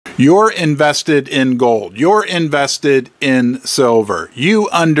You're invested in gold. You're invested in silver. You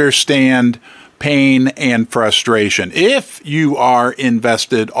understand pain and frustration. If you are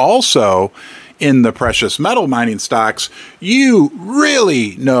invested also in the precious metal mining stocks, you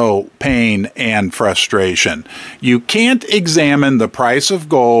really know pain and frustration. You can't examine the price of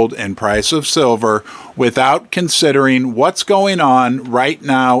gold and price of silver without considering what's going on right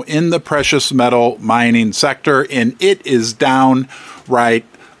now in the precious metal mining sector, and it is downright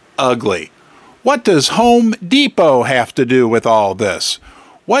ugly. What does Home Depot have to do with all this?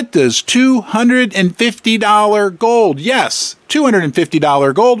 What does $250 gold? Yes,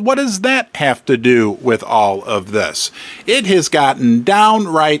 $250 gold. What does that have to do with all of this? It has gotten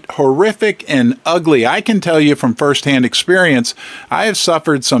downright horrific and ugly. I can tell you from firsthand experience, I have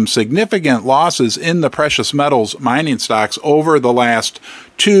suffered some significant losses in the precious metals mining stocks over the last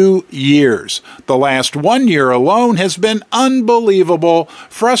 2 years. The last 1 year alone has been unbelievable,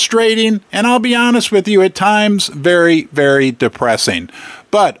 frustrating, and I'll be honest with you, at times very, very depressing.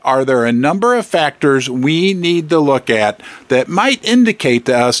 But are there a number of factors we need to look at that might indicate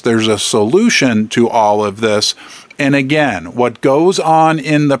to us there's a solution to all of this? And again, what goes on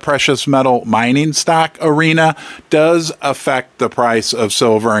in the precious metal mining stock arena does affect the price of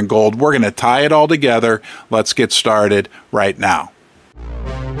silver and gold. We're going to tie it all together. Let's get started right now.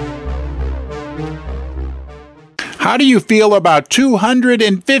 How do you feel about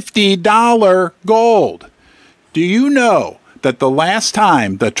 $250 gold? Do you know that the last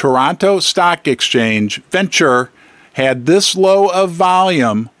time the Toronto Stock Exchange Venture had this low of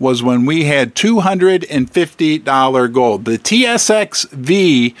volume was when we had $250 gold. The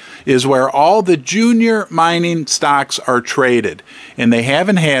TSXV is where all the junior mining stocks are traded, and they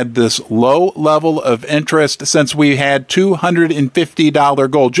haven't had this low level of interest since we had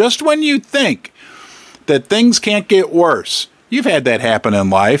 $250 gold. Just when you think that things can't get worse, you've had that happen in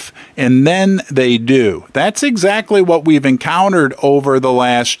life, and then they do. That's exactly what we've encountered over the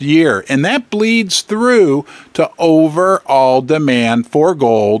last year, and that bleeds through to overall demand for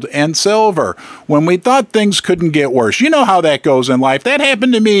gold and silver. When we thought things couldn't get worse, you know how that goes in life. That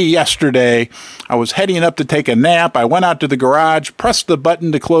happened to me yesterday. I was heading up to take a nap. I went out to the garage, pressed the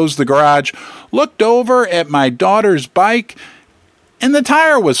button to close the garage, looked over at my daughter's bike, and the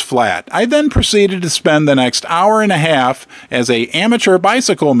tire was flat. I then proceeded to spend the next hour and a half as an amateur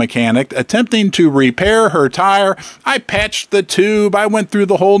bicycle mechanic attempting to repair her tire. I patched the tube, I went through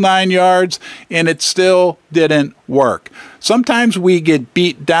the whole 9 yards, and it still didn't work. Sometimes we get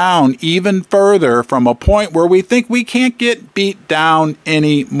beat down even further from a point where we think we can't get beat down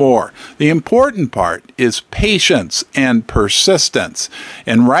anymore. The important part is patience and persistence.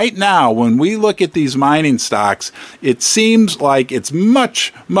 And right now, when we look at these mining stocks, it seems like it's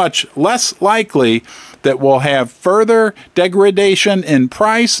much, much less likely that we'll have further degradation in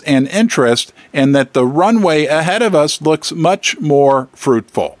price and interest, and that the runway ahead of us looks much more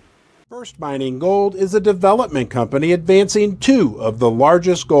fruitful. First Mining Gold is a development company advancing two of the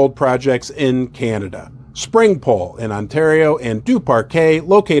largest gold projects in Canada. Springpole in Ontario and Duparquet,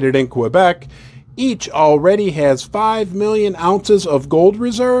 located in Quebec, each already has 5 million ounces of gold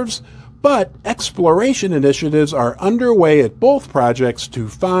reserves, but exploration initiatives are underway at both projects to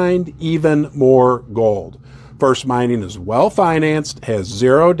find even more gold. First Mining is well-financed, has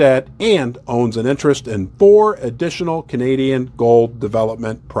zero debt, and owns an interest in 4 additional Canadian gold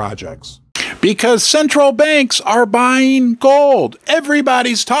development projects. Because central banks are buying gold.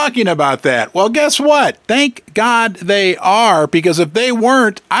 Everybody's talking about that. Well, guess what? Thank God they are, because if they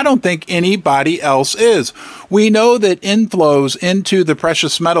weren't, I don't think anybody else is. We know that inflows into the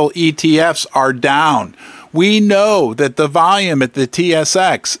precious metal ETFs are down. We know that the volume at the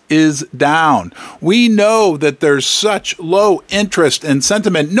TSX is down. We know that there's such low interest and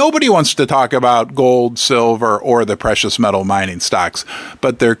sentiment. Nobody wants to talk about gold, silver, or the precious metal mining stocks.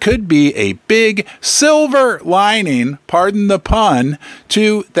 But there could be a big silver lining, pardon the pun,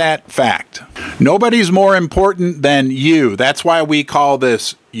 to that fact. Nobody's more important than you. That's why we call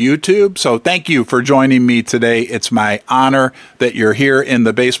this YouTube. So thank you for joining me today. It's my honor that you're here in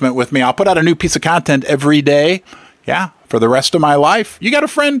the basement with me. I'll put out a new piece of content every day. Yeah, for the rest of my life. You got a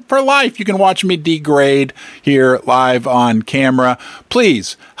friend for life. You can watch me degrade here live on camera.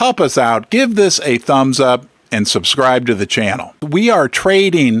 Please help us out. Give this a thumbs up and subscribe to the channel. We are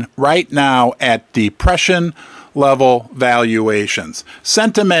trading right now at depression level valuations.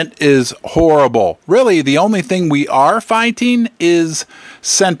 Sentiment is horrible. Really, the only thing we are fighting is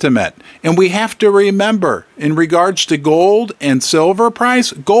sentiment. And we have to remember, in regards to gold and silver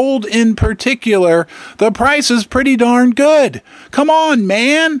price, gold in particular, the price is pretty darn good. Come on,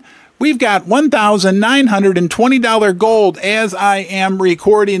 man. We've got $1,920 gold as I am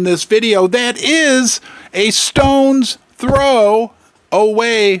recording this video. That is a stone's throw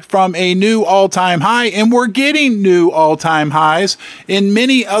away from a new all-time high, and we're getting new all-time highs in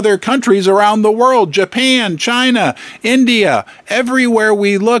many other countries around the world. Japan, China, India, everywhere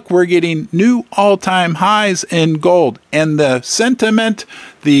we look, we're getting new all-time highs in gold. And the sentiment,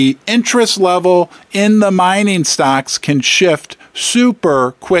 the interest level in the mining stocks can shift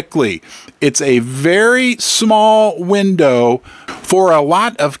super quickly. It's a very small window for a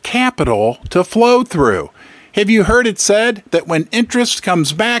lot of capital to flow through. Have you heard it said that when interest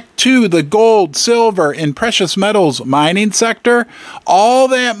comes back to the gold, silver, and precious metals mining sector, all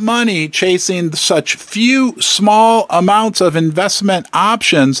that money chasing such few small amounts of investment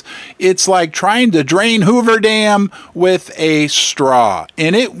options, it's like trying to drain Hoover Dam with a straw.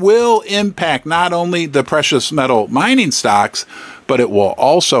 And it will impact not only the precious metal mining stocks, but it will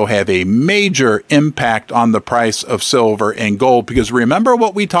also have a major impact on the price of silver and gold. Because remember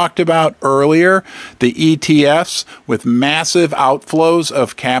what we talked about earlier, the ETFs with massive outflows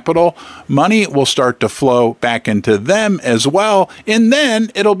of capital, money will start to flow back into them as well. And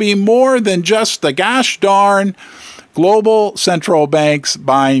then it'll be more than just the gosh darn global central banks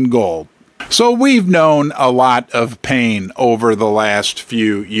buying gold. So we've known a lot of pain over the last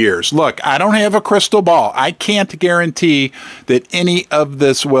few years. Look, I don't have a crystal ball. I can't guarantee that any of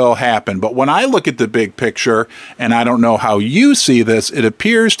this will happen. But when I look at the big picture, and I don't know how you see this, it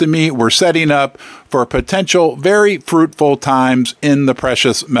appears to me we're setting up for potential very fruitful times in the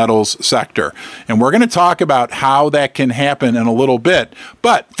precious metals sector. And we're going to talk about how that can happen in a little bit.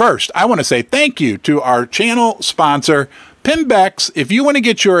 But first, I want to say thank you to our channel sponsor, Pimbex. If you want to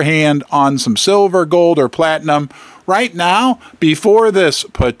get your hand on some silver, gold, or platinum right now, before this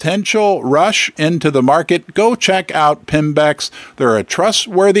potential rush into the market, go check out Pimbex. They're a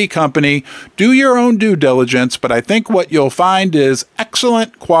trustworthy company. Do your own due diligence, but I think what you'll find is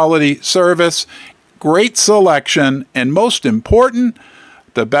excellent quality service, great selection, and most important,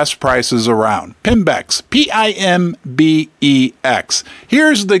 the best prices around. Pimbex, P-I-M-B-E-X.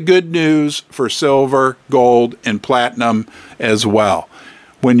 Here's the good news for silver, gold, and platinum as well.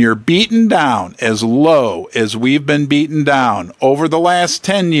 When you're beaten down as low as we've been beaten down over the last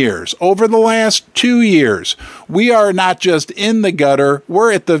 10 years, over the last 2 years, we are not just in the gutter,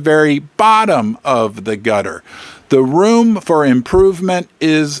 we're at the very bottom of the gutter. The room for improvement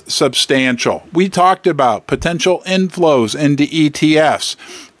is substantial. We talked about potential inflows into ETFs,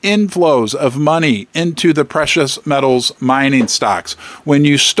 inflows of money into the precious metals mining stocks. When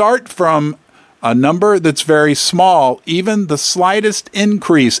you start from a number that's very small, even the slightest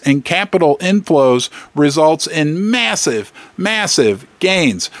increase in capital inflows results in massive, massive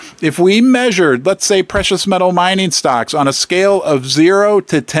gains. If we measured, let's say, precious metal mining stocks on a scale of 0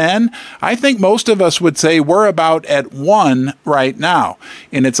 to 10, I think most of us would say we're about at 1 right now.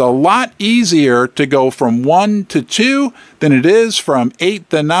 And it's a lot easier to go from 1 to 2 than it is from 8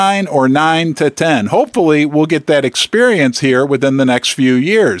 to 9 or 9 to 10. Hopefully, we'll get that experience here within the next few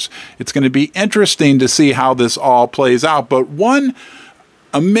years. It's going to be interesting to see how this all plays out. But one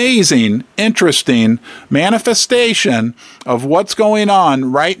amazing, interesting manifestation of what's going on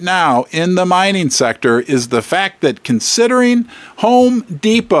right now in the mining sector is the fact that considering Home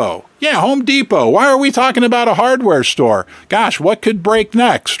Depot, Home Depot, why are we talking about a hardware store? Gosh, what could break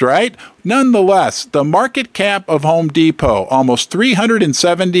next, right? Nonetheless, the market cap of Home Depot, almost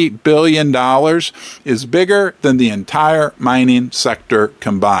 $370 billion, is bigger than the entire mining sector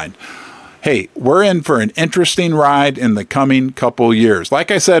combined. Hey, we're in for an interesting ride in the coming couple years.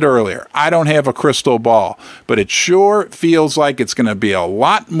 Like I said earlier, I don't have a crystal ball, but it sure feels like it's going to be a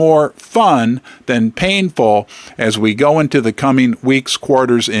lot more fun than painful as we go into the coming weeks,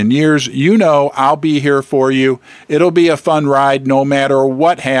 quarters, and years. You know I'll be here for you. It'll be a fun ride no matter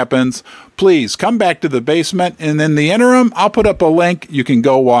what happens. Please come back to the basement, and in the interim, I'll put up a link. You can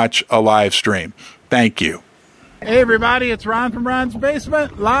go watch a live stream. Thank you. Hey everybody, it's Ron from Ron's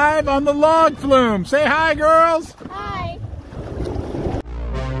Basement, live on the log flume. Say hi, girls. Hi.